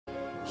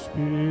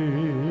Spirit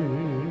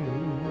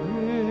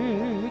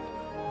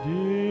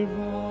divine.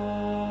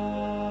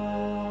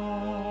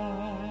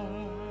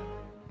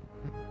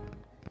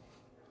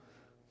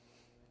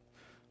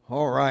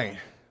 All right. I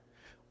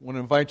want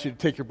to invite you to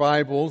take your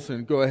Bibles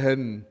and go ahead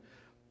and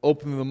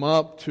open them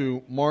up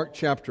to Mark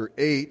chapter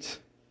 8.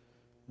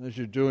 As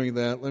you're doing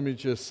that, let me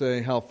just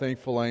say how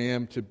thankful I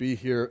am to be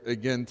here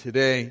again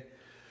today.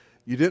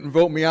 You didn't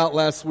vote me out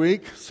last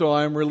week, so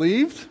I'm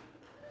relieved.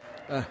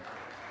 I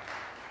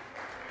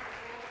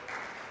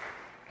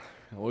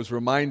was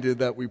reminded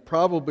that we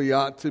probably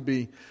ought to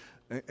be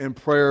in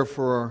prayer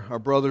for our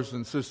brothers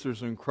and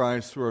sisters in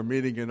Christ who are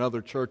meeting in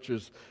other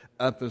churches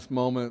at this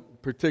moment,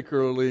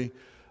 particularly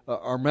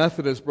our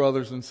Methodist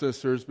brothers and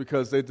sisters,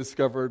 because they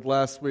discovered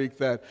last week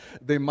that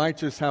they might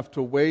just have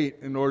to wait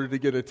in order to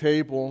get a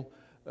table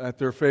at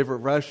their favorite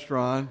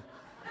restaurant.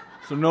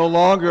 So no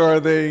longer are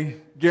they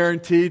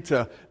guaranteed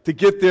to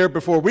get there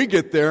before we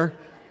get there.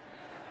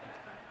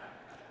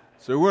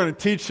 So we're going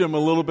to teach them a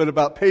little bit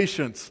about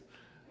patience.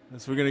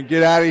 So we're going to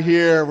get out of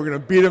here, we're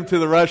going to beat them to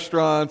the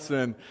restaurants,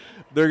 and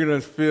they're going to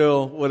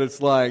feel what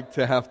it's like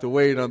to have to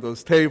wait on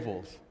those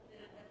tables.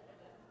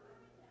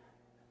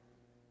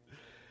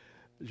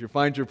 As you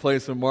find your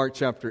place in Mark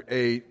chapter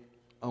 8,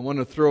 I want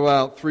to throw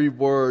out three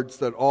words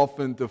that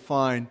often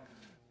define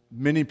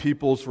many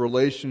people's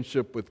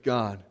relationship with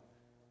God.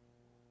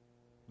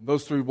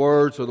 Those three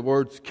words are the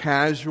words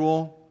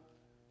casual,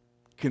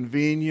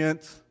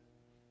 convenient,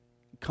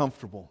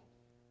 comfortable.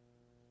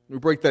 Let me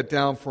break that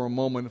down for a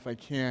moment if I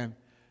can.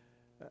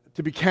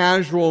 To be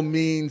casual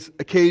means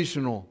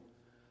occasional,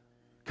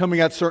 coming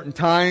at certain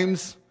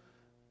times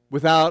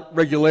without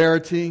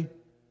regularity.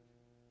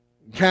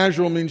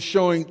 Casual means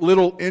showing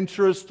little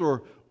interest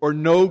or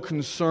no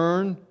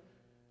concern.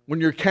 When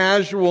you're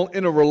casual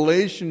in a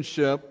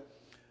relationship,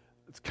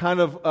 it's kind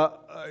of,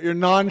 you're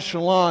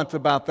nonchalant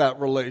about that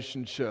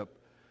relationship,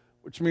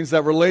 which means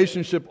that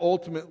relationship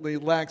ultimately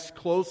lacks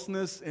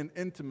closeness and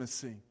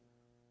intimacy.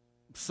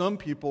 Some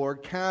people are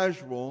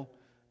casual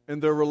in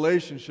their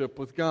relationship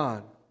with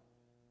God.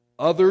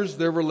 Others,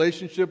 their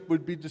relationship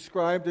would be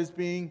described as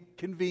being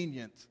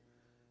convenient.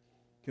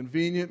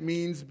 Convenient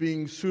means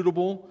being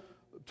suitable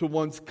to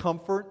one's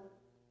comfort,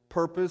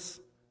 purpose,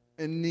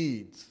 and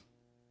needs.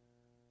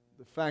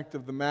 The fact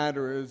of the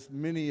matter is,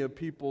 many of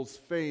people's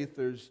faith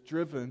is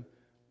driven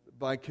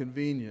by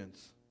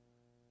convenience.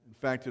 In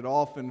fact, it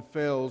often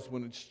fails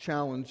when it's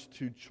challenged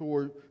to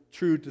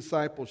true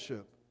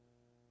discipleship.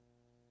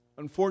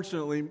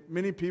 Unfortunately,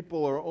 many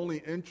people are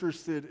only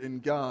interested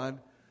in God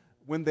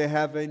when they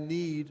have a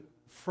need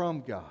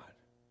from God.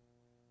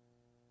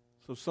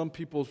 So some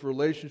people's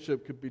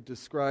relationship could be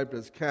described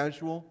as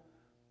casual,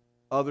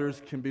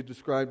 others can be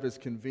described as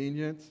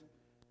convenient,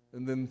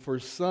 and then for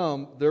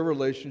some, their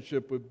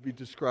relationship would be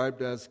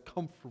described as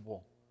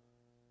comfortable,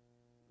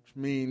 which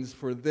means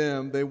for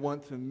them, they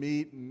want to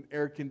meet in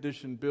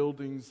air-conditioned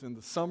buildings in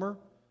the summer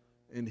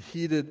and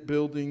heated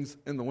buildings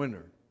in the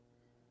winter.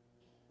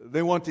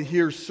 They want to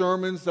hear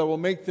sermons that will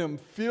make them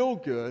feel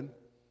good.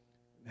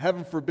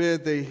 Heaven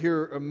forbid they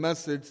hear a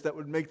message that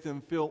would make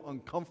them feel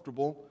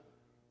uncomfortable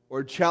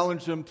or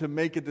challenge them to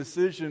make a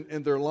decision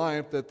in their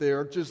life that they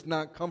are just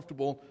not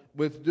comfortable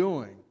with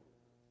doing.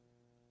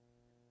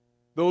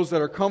 Those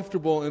that are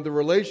comfortable in the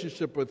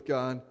relationship with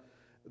God,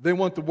 they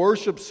want the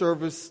worship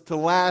service to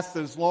last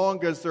as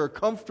long as they're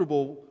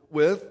comfortable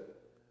with,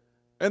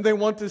 and they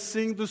want to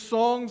sing the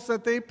songs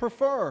that they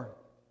prefer.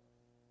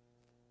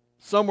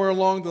 Somewhere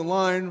along the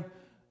line,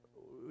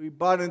 we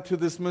bought into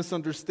this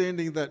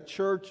misunderstanding that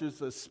church is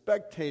a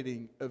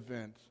spectating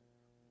event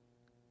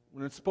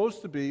when it's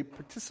supposed to be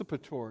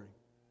participatory.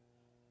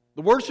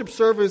 The worship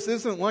service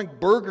isn't like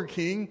Burger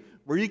King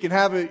where you can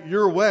have it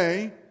your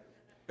way.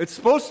 It's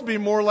supposed to be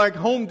more like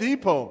Home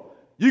Depot.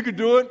 You can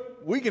do it,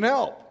 we can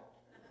help.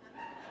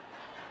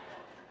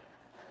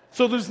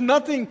 So there's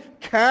nothing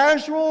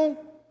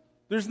casual,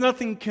 there's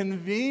nothing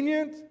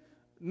convenient,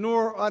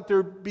 nor ought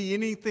there be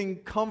anything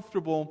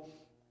comfortable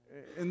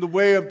in the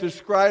way of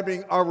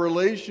describing our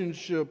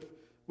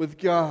relationship with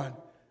God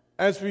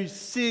as we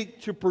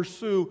seek to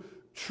pursue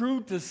true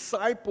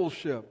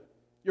discipleship.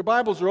 Your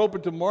Bibles are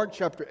open to Mark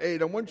chapter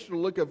 8. I want you to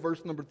look at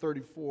verse number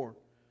 34.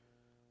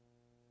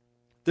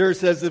 There it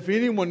says, "If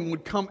anyone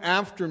would come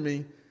after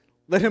me,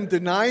 let him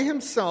deny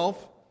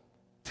himself,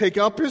 take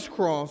up his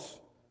cross,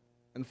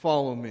 and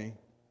follow me."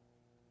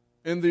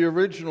 In the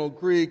original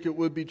Greek, it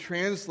would be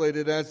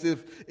translated as,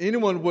 "If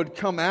anyone would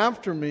come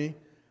after me,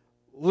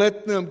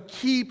 let them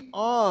keep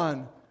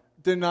on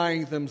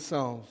denying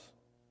themselves.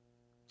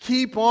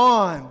 Keep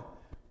on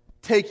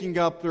taking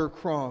up their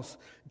cross.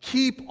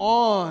 Keep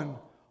on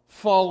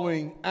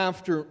following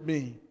after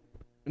me."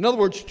 In other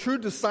words, true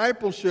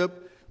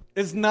discipleship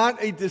is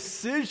not a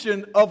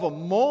decision of a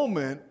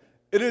moment.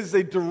 It is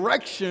a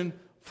direction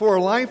for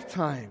a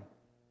lifetime.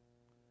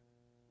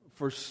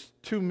 For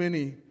too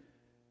many,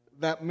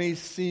 that may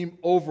seem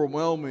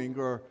overwhelming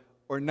or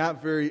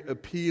not very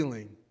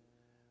appealing.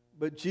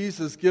 But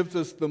Jesus gives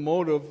us the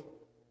motive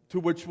to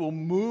which will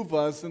move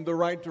us in the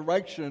right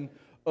direction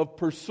of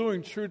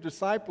pursuing true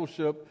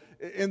discipleship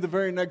in the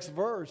very next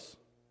verse.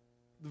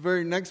 The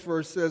very next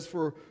verse says,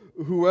 "For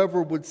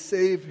whoever would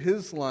save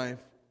his life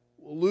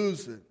will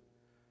lose it.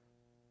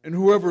 And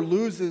whoever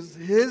loses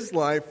his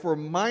life for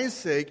my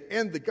sake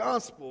and the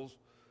gospel's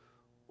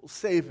will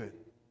save it."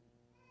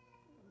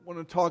 I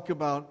want to talk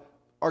about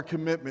our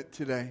commitment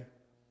today.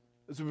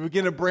 As we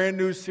begin a brand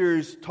new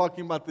series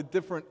talking about the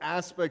different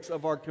aspects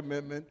of our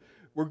commitment,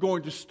 we're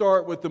going to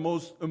start with the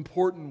most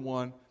important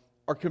one,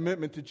 our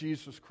commitment to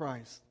Jesus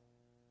Christ.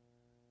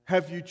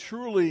 Have you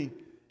truly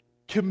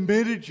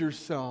committed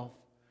yourself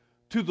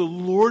to the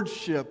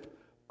lordship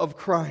of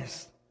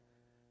Christ?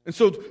 And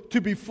so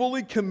to be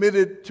fully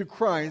committed to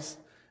Christ,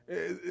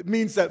 it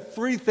means that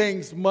three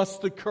things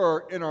must occur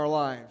in our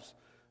lives.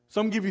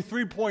 So I'm going to give you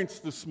 3 points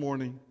this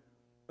morning.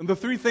 And the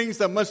three things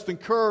that must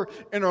occur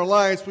in our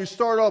lives, we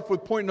start off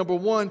with point number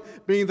 1,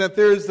 being that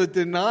there is a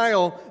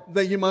denial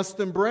that you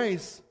must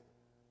embrace.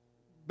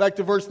 Back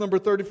to verse number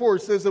 34,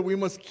 it says that we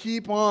must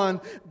keep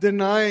on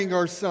denying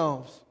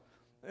ourselves.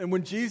 And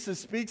when Jesus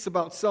speaks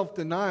about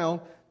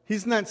self-denial,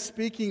 He's not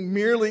speaking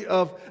merely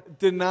of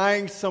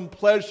denying some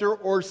pleasure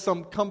or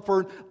some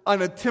comfort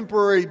on a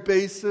temporary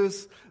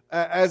basis,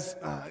 as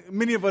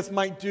many of us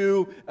might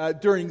do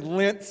during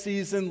Lent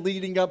season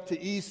leading up to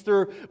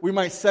Easter. We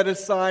might set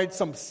aside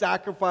some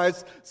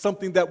sacrifice,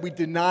 something that we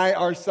deny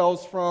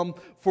ourselves from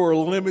for a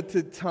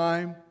limited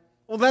time.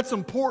 Well, that's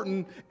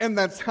important and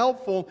that's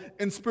helpful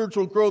in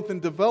spiritual growth and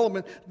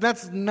development.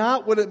 That's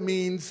not what it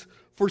means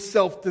for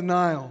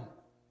self-denial.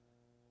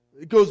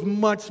 It goes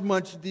much,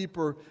 much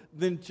deeper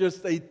than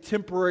just a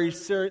temporary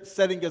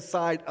setting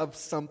aside of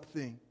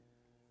something.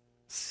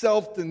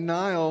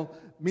 Self-denial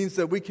means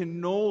that we can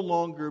no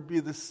longer be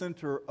the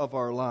center of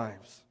our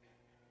lives.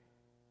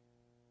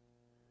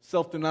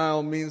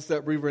 Self-denial means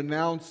that we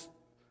renounce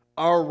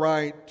our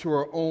right to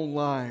our own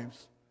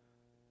lives.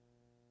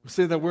 We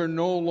say that we're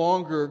no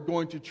longer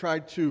going to try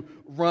to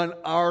run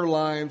our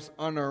lives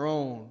on our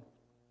own.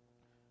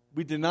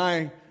 We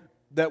deny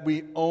that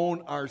we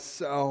own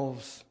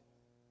ourselves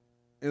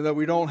and that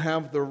we don't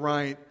have the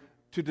right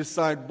to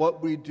decide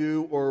what we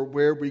do or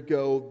where we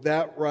go.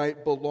 That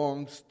right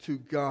belongs to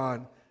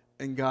God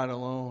and God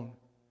alone.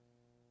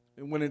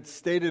 And when it's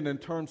stated in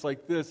terms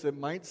like this, it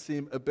might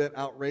seem a bit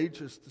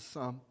outrageous to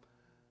some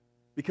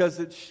because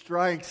it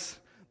strikes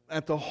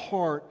at the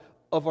heart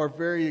of our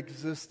very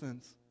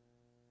existence.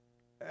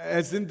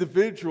 As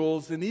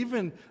individuals and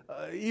even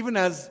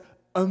as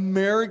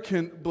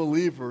American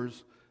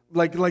believers,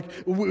 like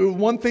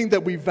one thing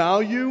that we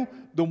value,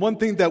 the one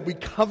thing that we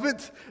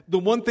covet, the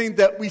one thing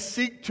that we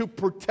seek to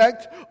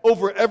protect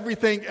over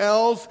everything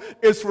else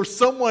is for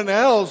someone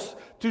else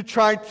to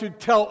try to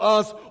tell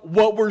us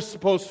what we're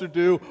supposed to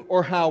do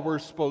or how we're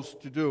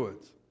supposed to do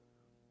it.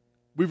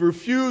 We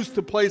refuse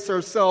to place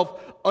ourselves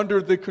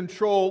under the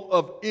control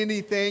of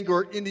anything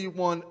or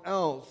anyone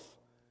else.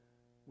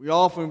 We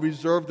often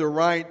reserve the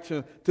right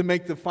to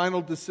make the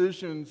final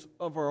decisions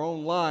of our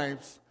own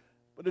lives,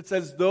 but it's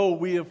as though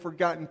we have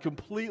forgotten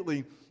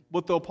completely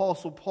what the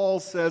Apostle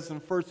Paul says in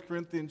 1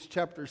 Corinthians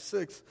chapter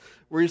 6,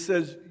 where he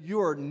says,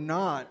 "You are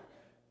not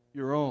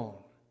your own.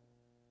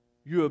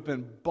 You have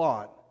been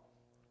bought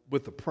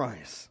with a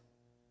price."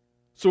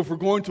 So if we're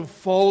going to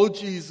follow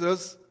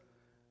Jesus,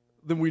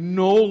 then we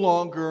no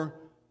longer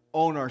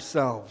own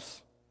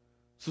ourselves.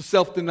 So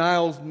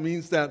self-denial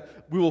means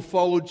that we will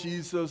follow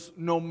Jesus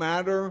no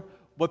matter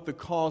what the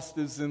cost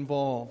is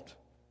involved.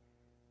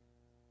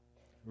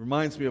 It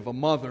reminds me of a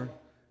mother.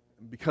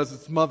 Because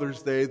it's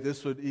Mother's Day,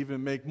 this would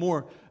even make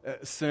more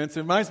sense.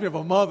 It reminds me of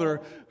a mother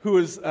who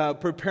is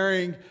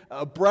preparing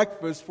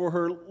breakfast for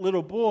her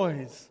little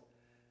boys.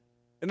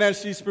 And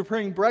as she's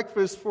preparing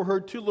breakfast for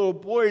her 2 little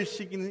boys,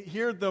 she can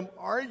hear them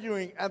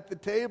arguing at the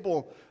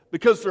table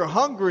because they're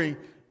hungry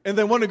and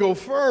they want to go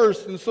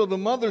first. And so the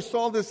mother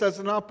saw this as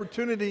an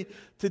opportunity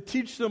to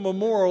teach them a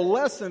moral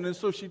lesson. And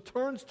so she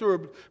turns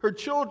to her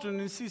children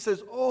and she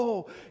says,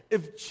 "Oh,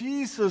 if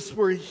Jesus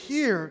were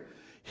here,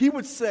 He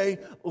would say,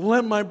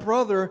 'Let my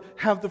brother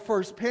have the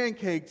first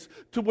pancakes.'"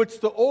 To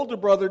which the older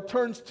brother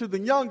turns to the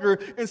younger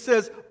and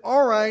says,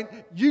 "All right,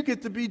 you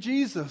get to be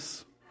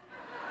Jesus."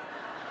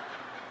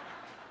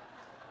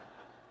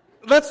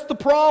 That's the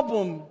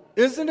problem,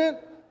 isn't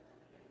it?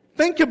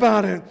 Think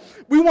about it.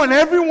 We want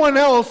everyone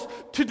else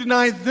to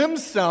deny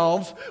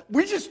themselves.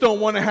 We just don't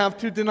want to have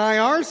to deny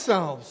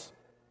ourselves.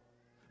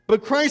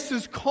 But Christ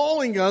is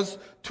calling us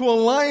to a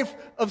life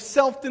of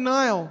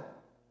self-denial.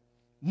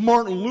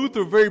 Martin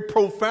Luther very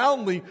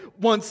profoundly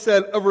once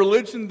said, "A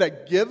religion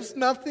that gives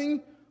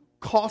nothing,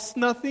 costs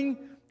nothing,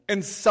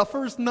 and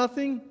suffers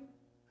nothing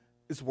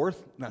is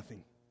worth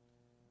nothing."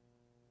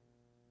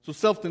 So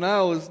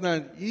self-denial is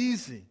not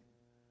easy.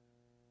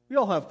 We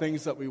all have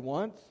things that we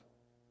want.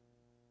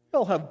 We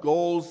all have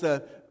goals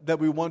that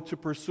we want to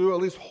pursue.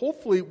 At least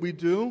hopefully we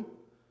do.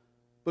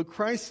 But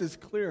Christ is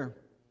clear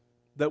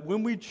that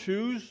when we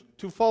choose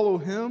to follow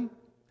Him,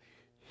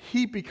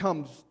 He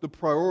becomes the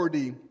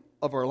priority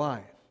of our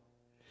life.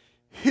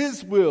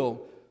 His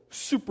will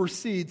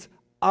supersedes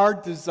our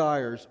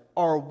desires,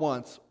 our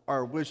wants,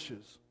 our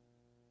wishes.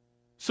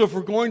 So if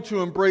we're going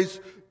to embrace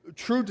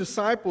true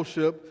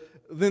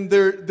discipleship, then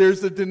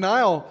there's a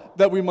denial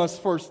that we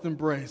must first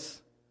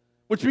embrace.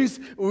 Which means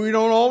we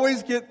don't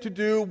always get to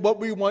do what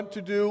we want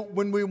to do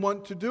when we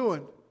want to do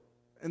it.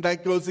 And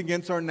that goes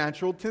against our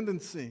natural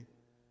tendency.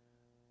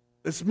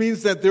 This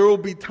means that there will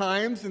be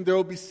times and there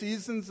will be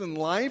seasons in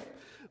life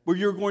where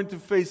you're going to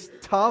face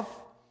tough,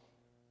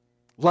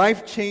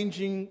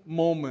 life-changing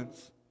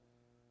moments.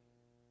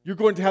 You're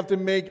going to have to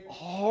make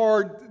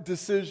hard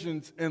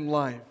decisions in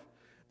life.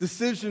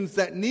 Decisions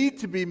that need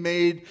to be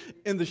made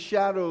in the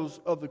shadows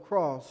of the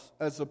cross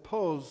as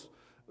opposed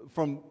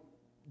from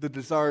the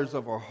desires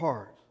of our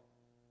heart.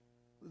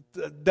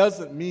 That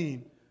doesn't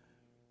mean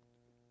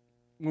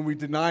when we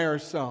deny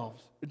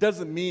ourselves, it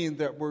doesn't mean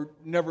that we're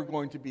never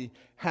going to be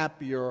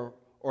happy or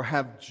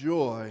have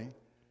joy.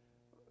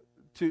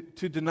 To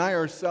deny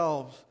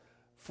ourselves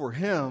for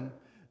Him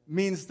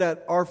means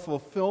that our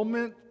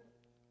fulfillment,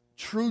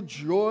 true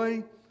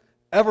joy,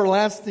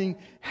 everlasting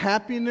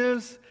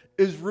happiness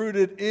is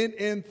rooted in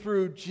and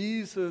through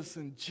Jesus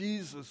and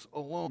Jesus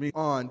alone.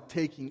 On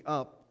taking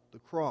up the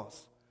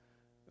cross.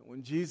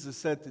 When Jesus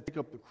said to take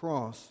up the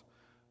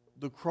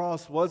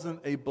cross wasn't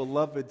a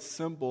beloved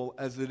symbol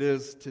as it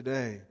is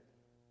today.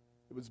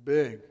 It was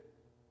big.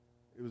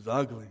 It was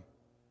ugly.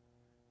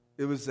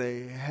 It was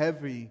a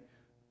heavy,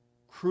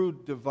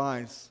 crude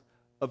device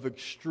of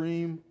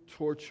extreme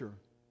torture.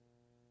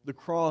 The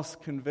cross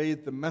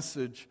conveyed the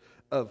message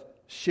of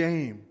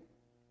shame,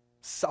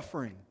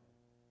 suffering,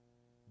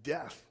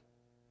 death.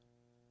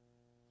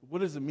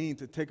 What does it mean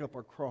to take up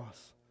our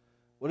cross?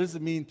 What does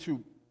it mean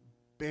to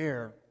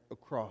bear a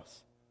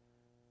cross?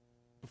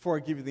 Before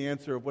I give you the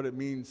answer of what it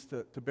means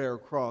to bear a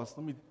cross,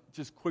 let me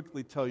just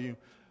quickly tell you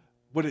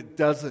what it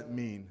doesn't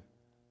mean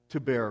to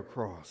bear a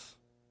cross.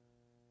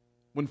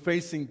 When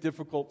facing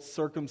difficult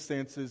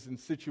circumstances and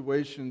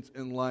situations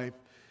in life,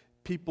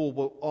 people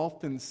will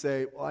often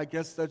say, well, I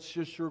guess that's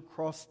just your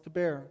cross to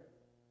bear.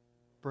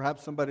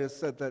 Perhaps somebody has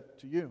said that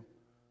to you.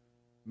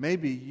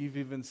 Maybe you've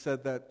even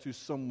said that to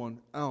someone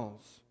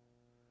else.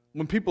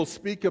 When people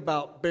speak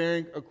about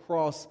bearing a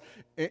cross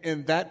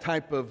in that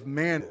type of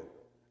manner,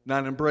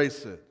 not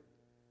embrace it.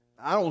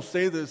 I don't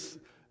say this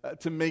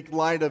to make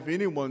light of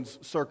anyone's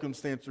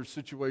circumstance or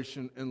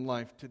situation in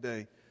life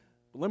today.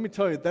 But let me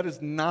tell you, that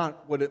is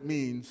not what it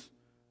means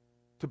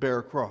to bear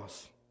a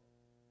cross.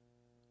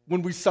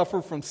 When we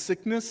suffer from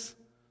sickness,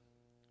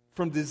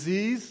 from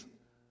disease,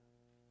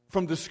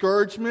 from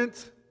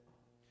discouragement,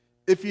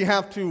 if you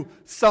have to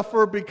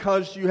suffer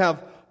because you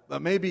have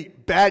maybe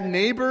bad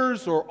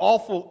neighbors or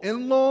awful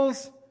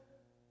in-laws,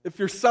 if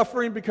you're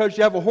suffering because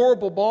you have a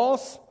horrible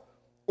boss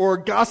or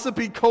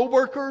gossipy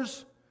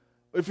coworkers,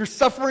 if you're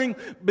suffering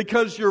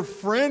because your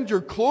friend,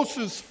 your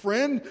closest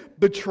friend,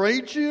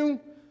 betrayed you,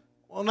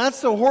 well,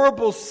 that's a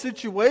horrible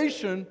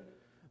situation,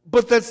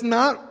 but that's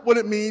not what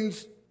it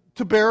means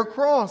to bear a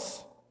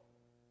cross.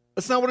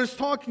 That's not what it's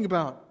talking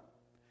about.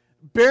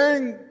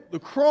 Bearing the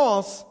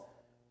cross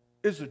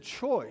is a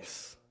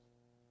choice.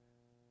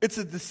 It's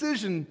a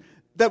decision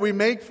that we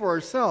make for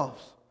ourselves.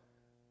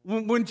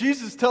 When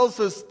Jesus tells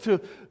us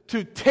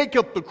to take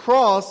up the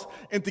cross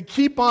and to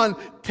keep on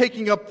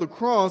taking up the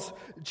cross,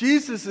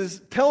 Jesus is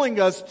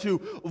telling us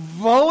to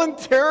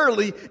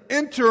voluntarily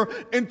enter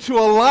into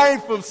a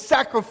life of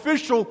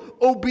sacrificial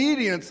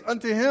obedience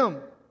unto Him.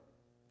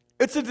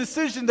 It's a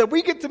decision that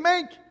we get to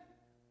make.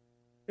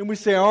 And we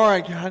say, all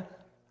right, God,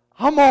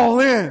 I'm all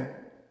in.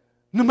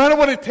 No matter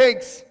what it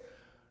takes,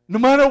 no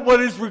matter what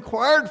is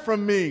required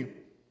from me,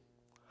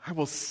 I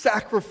will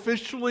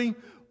sacrificially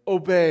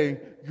obey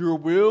your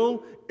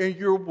will and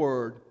your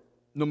word,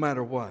 no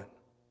matter what.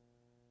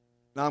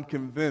 Now, I'm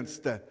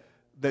convinced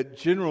that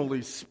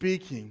generally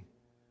speaking,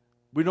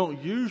 we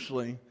don't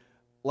usually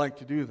like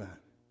to do that.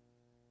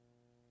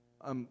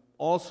 I'm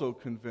also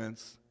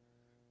convinced,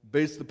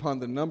 based upon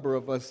the number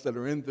of us that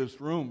are in this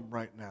room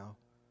right now,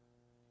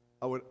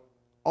 I would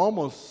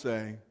almost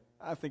say,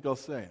 I think I'll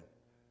say it,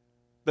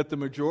 that the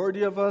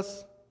majority of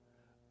us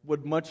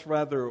would much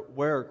rather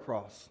wear a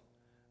cross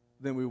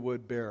than we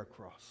would bear a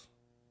cross.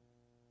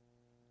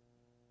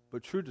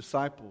 But true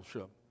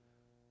discipleship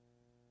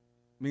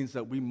means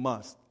that we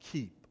must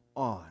keep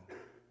on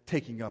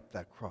taking up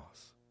that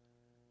cross.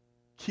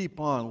 Keep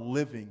on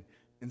living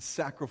in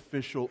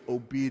sacrificial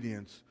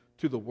obedience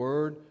to the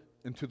Word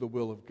and to the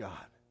will of God.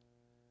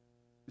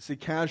 You see,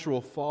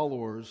 casual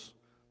followers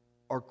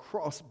are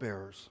cross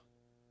bearers.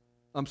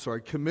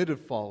 Committed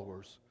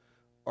followers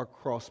are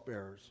cross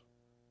bearers.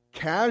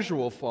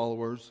 Casual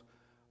followers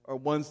are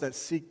ones that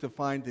seek to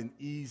find an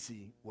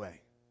easy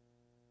way.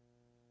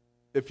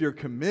 If you're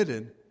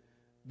committed,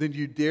 then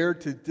you dare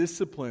to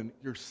discipline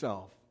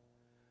yourself.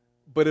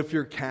 But if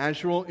you're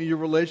casual in your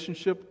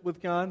relationship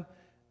with God,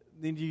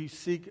 then you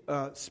seek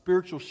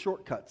spiritual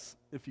shortcuts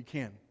if you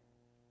can.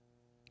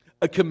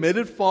 A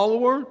committed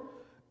follower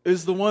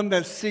is the one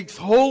that seeks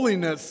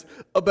holiness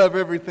above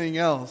everything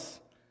else.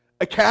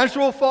 A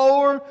casual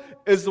follower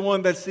is the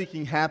one that's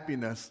seeking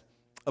happiness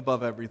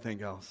above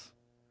everything else.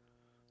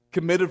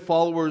 Committed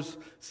followers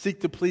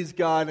seek to please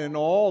God in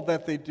all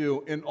that they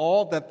do, in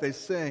all that they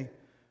say.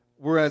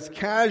 Whereas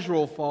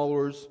casual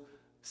followers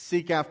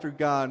seek after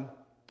God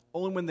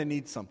only when they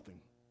need something,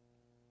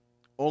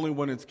 only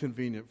when it's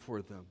convenient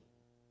for them.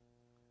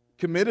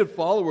 Committed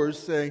followers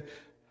say,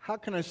 how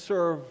can I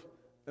serve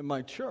in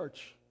my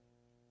church?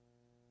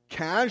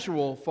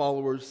 Casual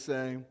followers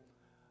say,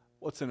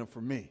 what's in it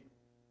for me?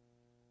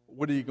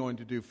 What are you going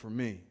to do for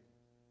me?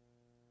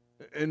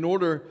 In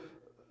order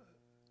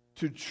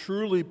to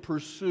truly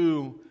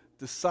pursue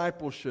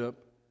discipleship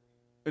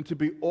and to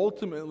be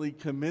ultimately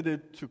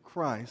committed to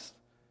Christ,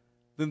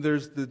 then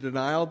there's the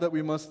denial that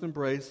we must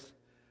embrace,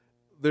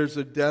 there's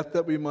a death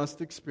that we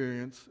must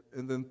experience,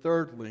 and then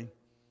thirdly,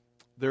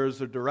 there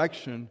is a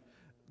direction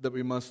that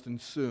we must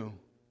ensue.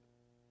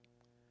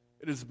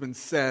 It has been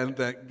said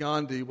that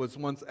Gandhi was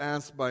once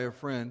asked by a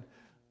friend,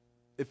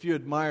 if you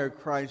admire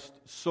Christ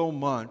so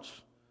much,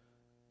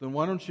 then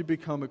why don't you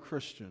become a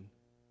Christian?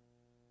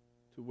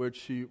 To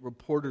which he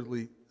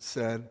reportedly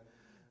said,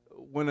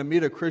 when I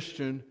meet a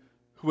Christian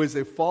who is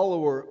a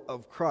follower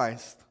of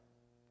Christ,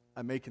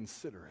 I may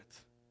consider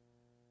it.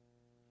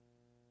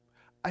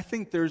 I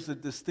think there's a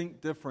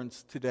distinct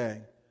difference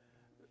today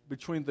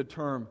between the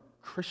term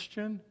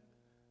Christian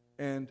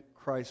and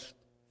Christ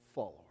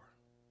follower.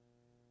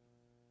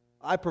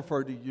 I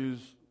prefer to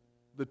use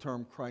the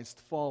term Christ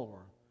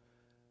follower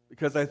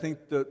because I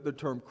think the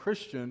term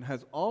Christian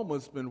has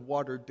almost been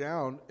watered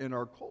down in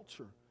our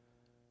culture.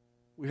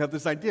 We have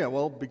this idea,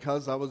 well,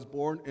 because I was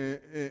born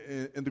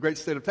in the great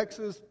state of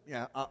Texas,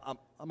 yeah,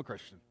 I'm a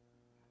Christian.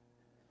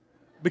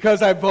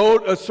 Because I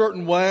vote a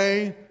certain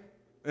way,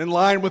 in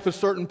line with a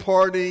certain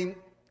party,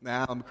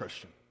 I'm a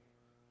Christian.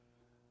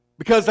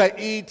 Because I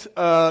eat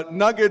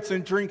nuggets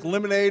and drink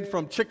lemonade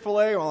from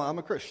Chick-fil-A, well, I'm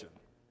a Christian.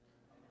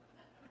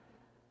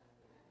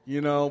 You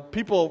know,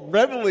 people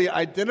readily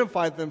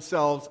identify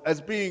themselves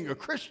as being a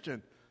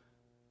Christian,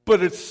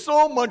 but it's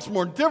so much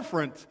more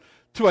different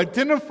to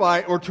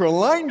identify or to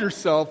align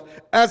yourself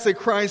as a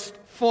Christ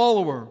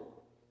follower.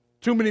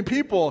 Too many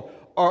people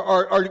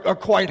are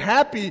quite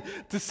happy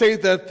to say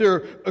that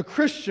they're a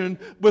Christian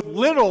with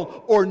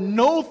little or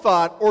no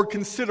thought or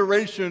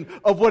consideration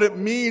of what it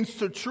means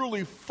to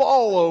truly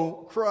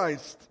follow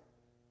Christ.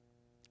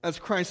 As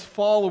Christ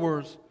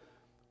followers,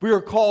 we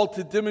are called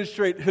to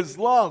demonstrate His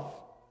love,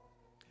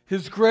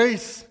 His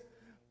grace,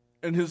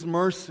 and His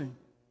mercy.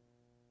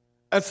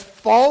 As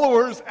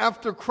followers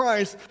after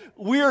Christ,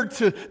 we are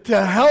to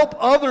help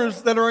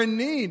others that are in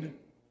need.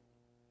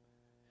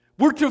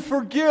 We're to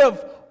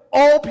forgive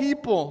all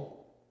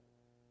people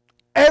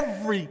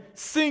every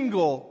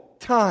single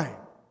time.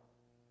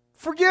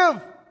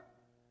 Forgive.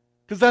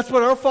 Because that's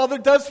what our Father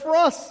does for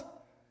us.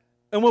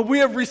 And what we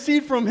have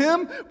received from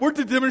Him, we're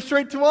to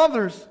demonstrate to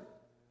others.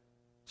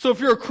 So if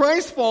you're a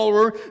Christ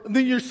follower,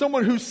 then you're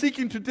someone who's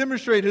seeking to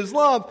demonstrate His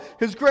love,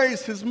 His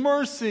grace, His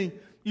mercy.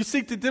 You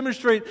seek to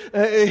demonstrate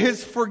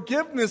His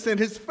forgiveness and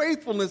His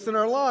faithfulness in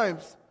our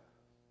lives.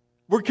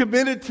 We're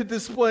committed to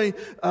display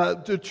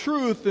the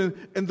truth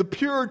and the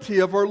purity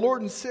of our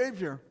Lord and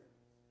Savior.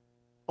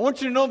 I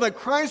want you to know that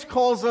Christ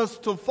calls us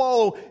to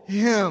follow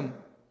Him.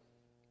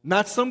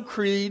 Not some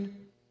creed,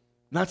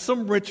 not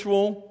some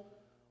ritual,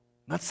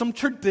 not some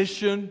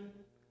tradition,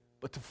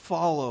 but to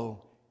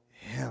follow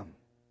Him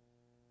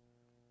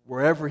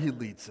wherever He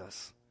leads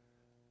us.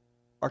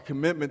 Our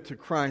commitment to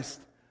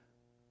Christ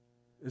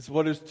is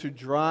what is to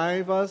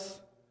drive us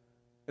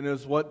and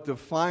is what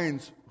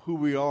defines who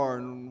we are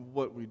and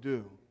what we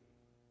do.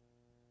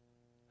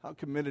 How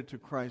committed to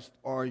Christ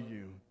are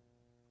you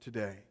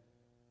today?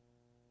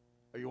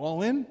 Are you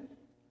all in?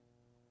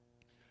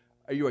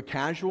 Are you a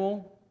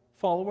casual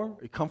follower?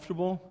 Are you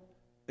comfortable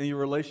in your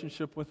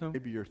relationship with Him?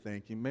 Maybe you're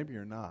thinking, maybe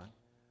you're not.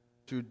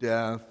 To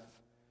death,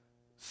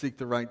 seek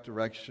the right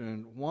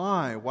direction.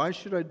 Why? Why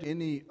should I do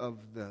any of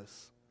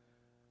this?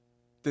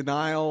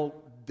 Denial,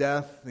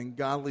 death, and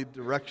godly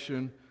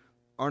direction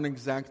aren't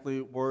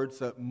exactly words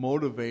that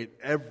motivate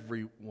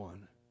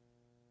everyone.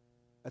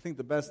 I think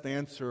the best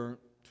answer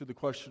to the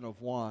question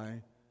of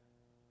why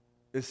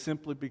is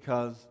simply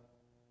because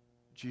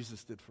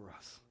Jesus did for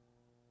us.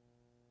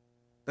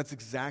 That's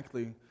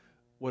exactly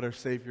what our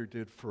Savior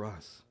did for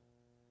us.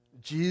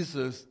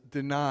 Jesus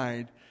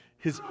denied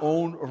His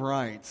own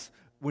rights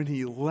when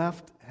He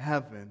left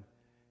heaven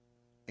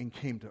and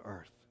came to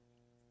earth.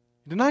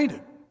 He denied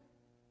it.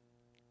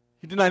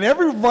 He denied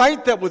every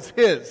right that was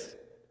His.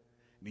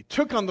 And He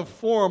took on the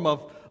form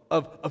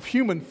of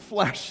human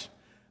flesh,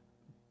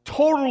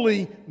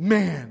 totally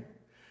man,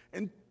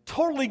 and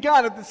totally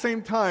God at the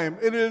same time.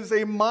 It is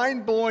a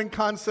mind-blowing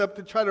concept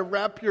to try to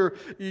wrap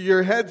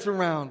your heads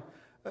around.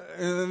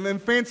 And in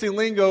fancy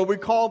lingo, we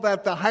call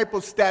that the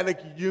hypostatic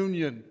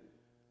union.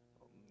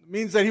 It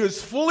means that He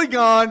was fully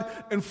God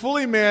and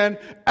fully man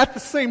at the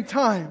same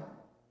time.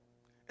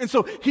 And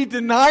so He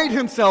denied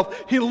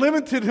Himself, He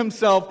limited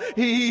Himself,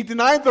 He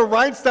denied the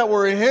rights that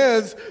were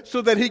His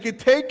so that He could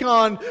take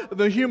on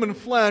the human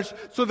flesh,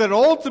 so that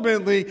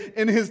ultimately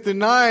in His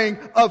denying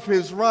of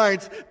His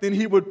rights, then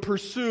He would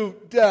pursue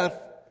death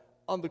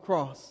on the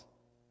cross.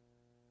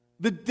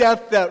 The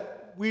death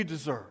that we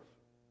deserve.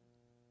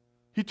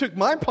 He took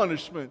my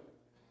punishment.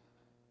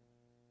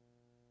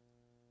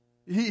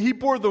 He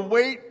bore the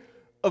weight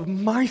of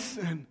my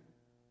sin.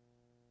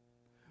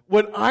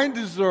 What I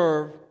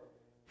deserve,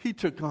 he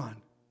took on.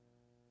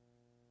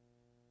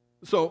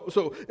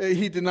 So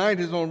he denied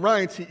his own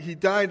rights. He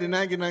died an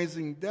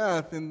agonizing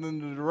death, and then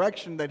the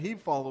direction that he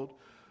followed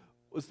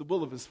was the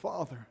will of his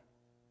Father.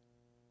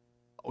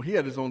 Oh, he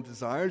had his own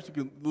desires. You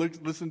can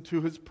listen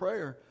to his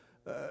prayer.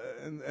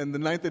 And the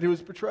night that he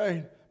was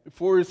betrayed,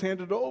 before he was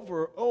handed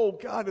over, oh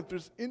God, if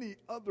there's any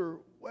other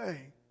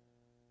way,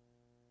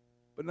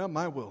 but not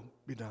my will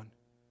be done,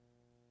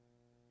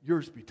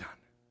 yours be done.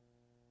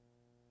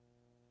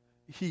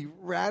 He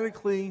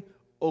radically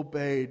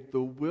obeyed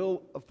the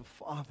will of the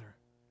Father.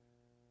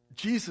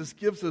 Jesus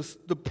gives us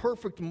the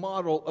perfect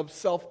model of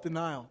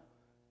self-denial.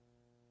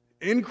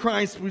 In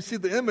Christ, we see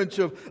the image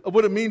of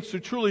what it means to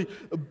truly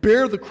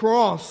bear the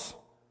cross.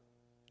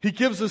 He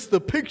gives us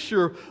the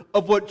picture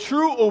of what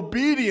true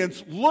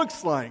obedience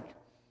looks like.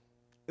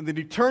 And then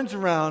he turns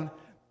around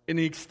and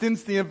he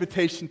extends the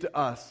invitation to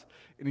us.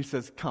 And he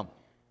says, come,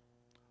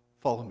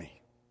 follow me.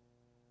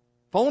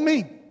 Follow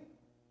me.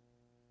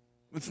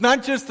 It's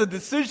not just a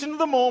decision of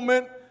the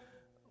moment.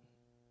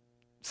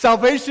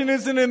 Salvation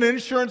isn't an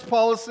insurance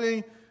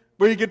policy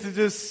where you get to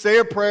just say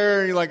a prayer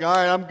and you're like, all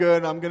right, I'm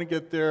good. I'm going to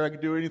get there. I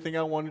can do anything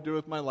I want to do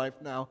with my life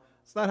now.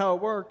 It's not how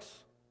it works.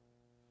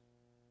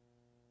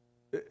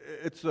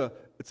 It's a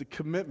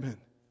commitment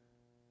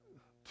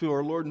to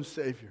our Lord and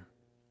Savior.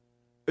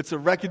 It's a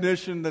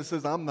recognition that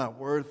says, I'm not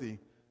worthy.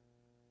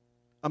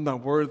 I'm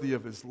not worthy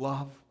of his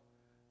love.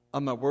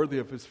 I'm not worthy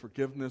of his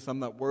forgiveness. I'm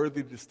not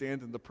worthy to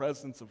stand in the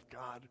presence of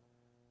God.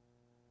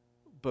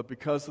 But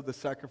because of the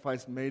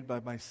sacrifice made by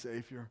my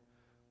Savior,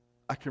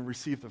 I can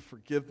receive the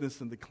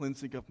forgiveness and the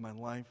cleansing of my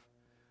life.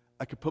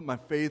 I can put my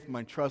faith,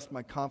 my trust,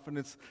 my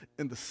confidence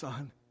in the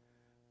Son.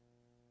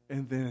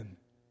 And then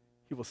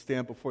he will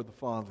stand before the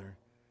Father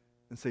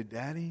and say,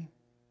 Daddy,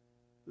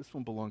 this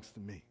one belongs to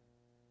me.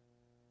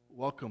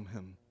 Welcome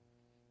him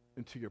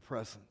into your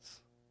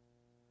presence.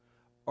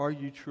 Are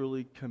you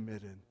truly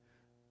committed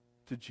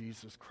to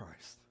Jesus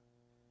Christ?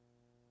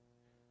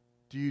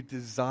 Do you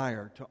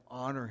desire to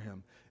honor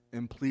him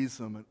and please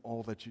him in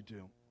all that you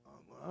do?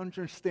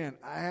 Understand,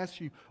 I asked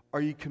you, are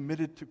you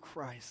committed to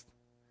Christ?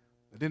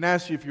 I didn't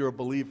ask you if you're a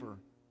believer.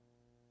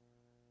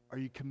 Are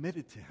you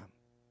committed to him?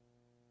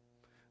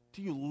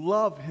 Do you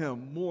love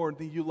him more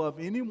than you love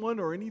anyone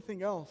or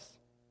anything else?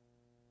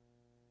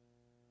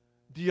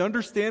 Do you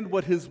understand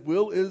what his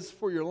will is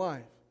for your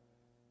life?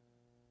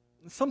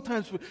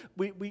 Sometimes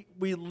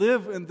we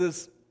live in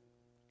this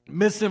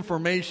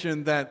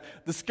misinformation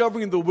that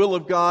discovering the will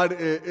of God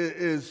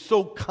is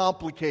so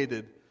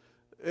complicated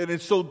and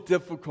it's so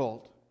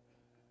difficult.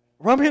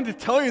 Well, I'm here to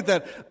tell you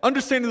that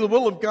understanding the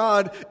will of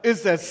God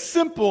is as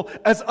simple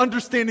as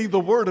understanding the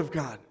Word of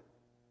God.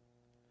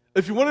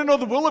 If you want to know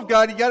the will of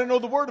God, you got to know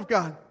the Word of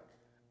God.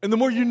 And the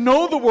more you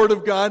know the Word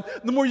of God,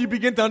 the more you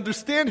begin to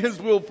understand his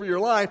will for your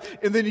life,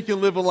 and then you can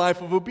live a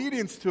life of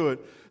obedience to it.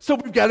 So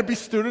we've got to be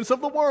students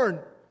of the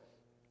Word.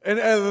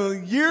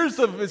 And years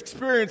of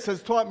experience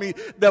has taught me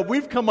that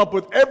we've come up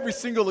with every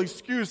single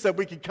excuse that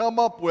we can come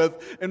up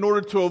with in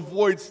order to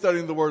avoid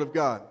studying the Word of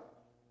God.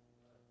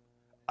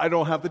 I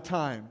don't have the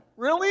time.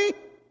 Really?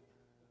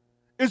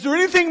 Is there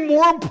anything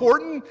more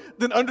important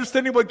than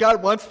understanding what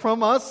God wants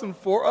from us and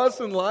for us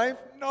in life?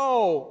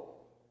 No.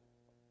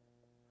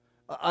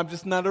 I'm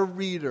just not a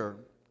reader.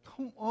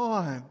 Come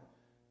on.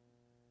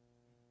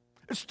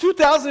 It's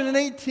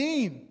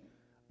 2018.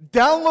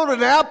 Download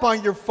an app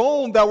on your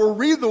phone that will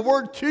read the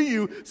Word to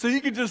you so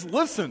you can just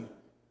listen.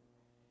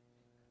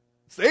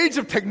 It's the age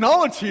of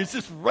technology. It's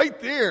just right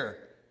there.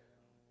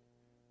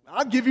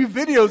 I'll give you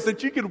videos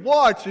that you can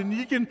watch and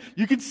you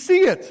can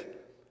see it.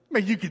 I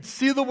mean, you can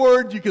see the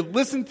Word, you can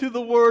listen to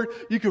the Word,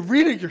 you can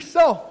read it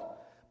yourself.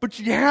 But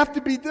you have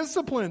to be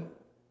disciplined.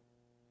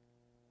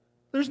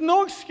 There's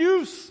no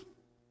excuse.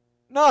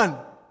 None.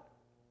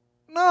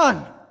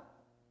 None.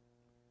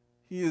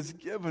 He has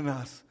given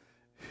us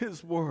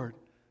his Word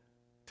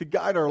to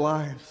guide our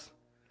lives,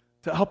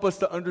 to help us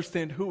to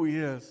understand who he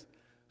is,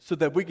 so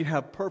that we can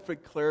have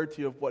perfect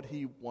clarity of what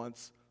he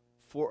wants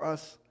for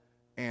us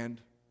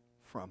and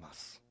from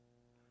us.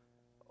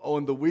 Oh,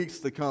 in the weeks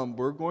to come,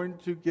 we're going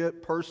to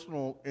get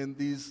personal in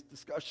these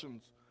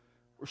discussions.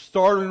 We're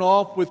starting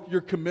off with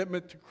your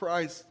commitment to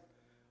Christ.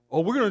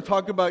 Oh, we're going to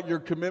talk about your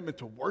commitment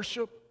to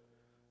worship,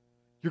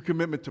 your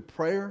commitment to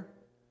prayer,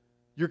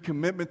 your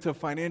commitment to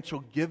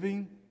financial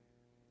giving.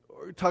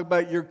 We're talking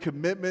about your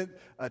commitment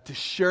to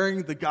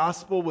sharing the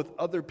gospel with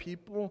other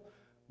people.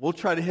 We'll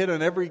try to hit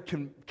on every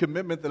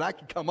commitment that I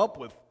can come up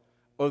with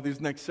over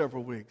these next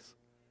several weeks.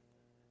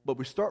 But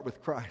we start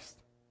with Christ,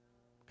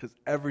 because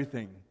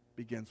everything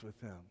begins with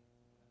him.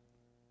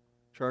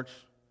 Church,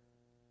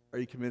 are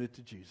you committed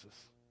to Jesus?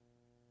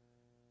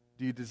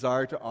 Do you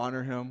desire to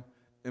honor him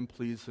and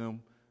please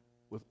him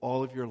with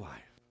all of your life?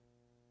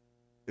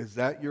 Is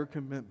that your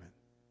commitment?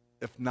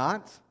 If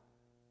not,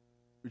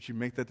 would you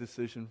make that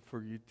decision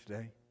for you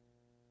today?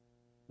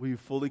 Will you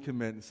fully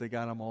commit and say,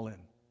 God, I'm all in.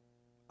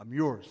 I'm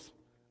yours.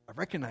 I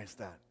recognize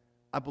that.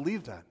 I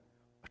believe that.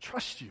 I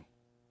trust you.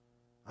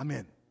 I'm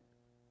in.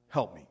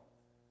 Help me.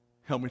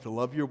 Help me to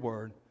love your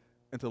word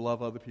and to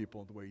love other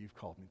people the way you've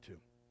called me to.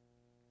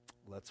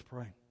 Let's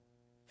pray.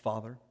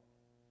 Father,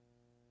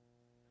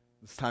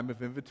 this time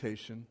of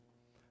invitation,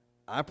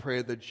 I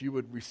pray that you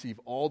would receive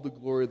all the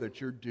glory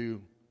that you're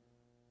due,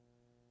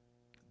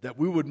 that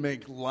we would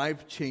make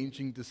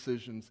life-changing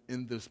decisions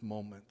in this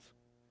moment,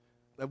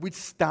 that we'd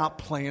stop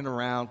playing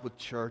around with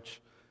church.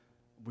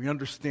 We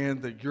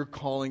understand that your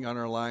calling on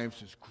our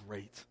lives is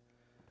great.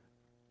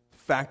 The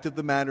fact of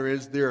the matter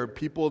is there are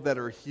people that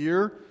are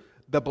here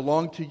that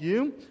belong to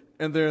you,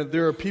 and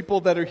there are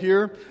people that are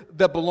here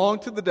that belong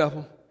to the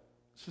devil.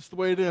 It's just the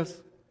way it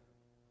is.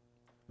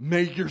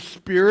 May your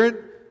Spirit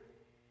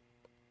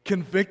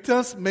convict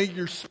us. May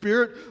your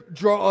Spirit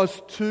draw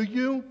us to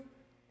you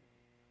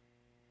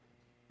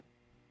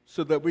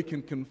so that we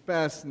can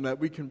confess and that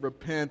we can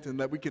repent and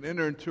that we can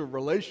enter into a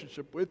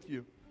relationship with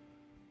you.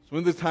 So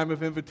in this time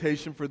of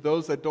invitation, for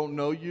those that don't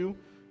know you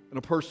in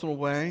a personal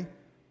way,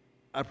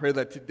 I pray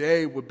that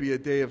today would be a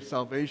day of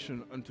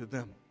salvation unto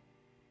them.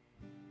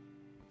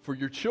 For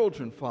your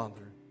children,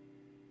 Father,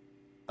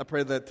 I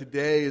pray that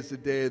today is a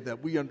day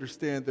that we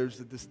understand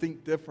there's a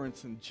distinct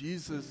difference in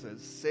Jesus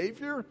as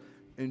Savior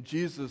and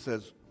Jesus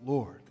as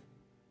Lord,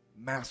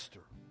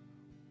 Master,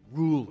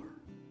 Ruler,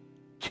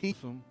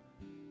 King.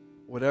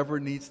 Whatever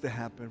needs to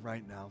happen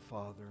right now,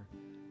 Father,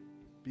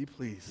 be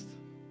pleased.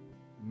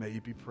 May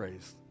you be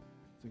praised.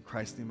 In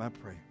Christ's name I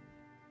pray.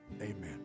 Amen.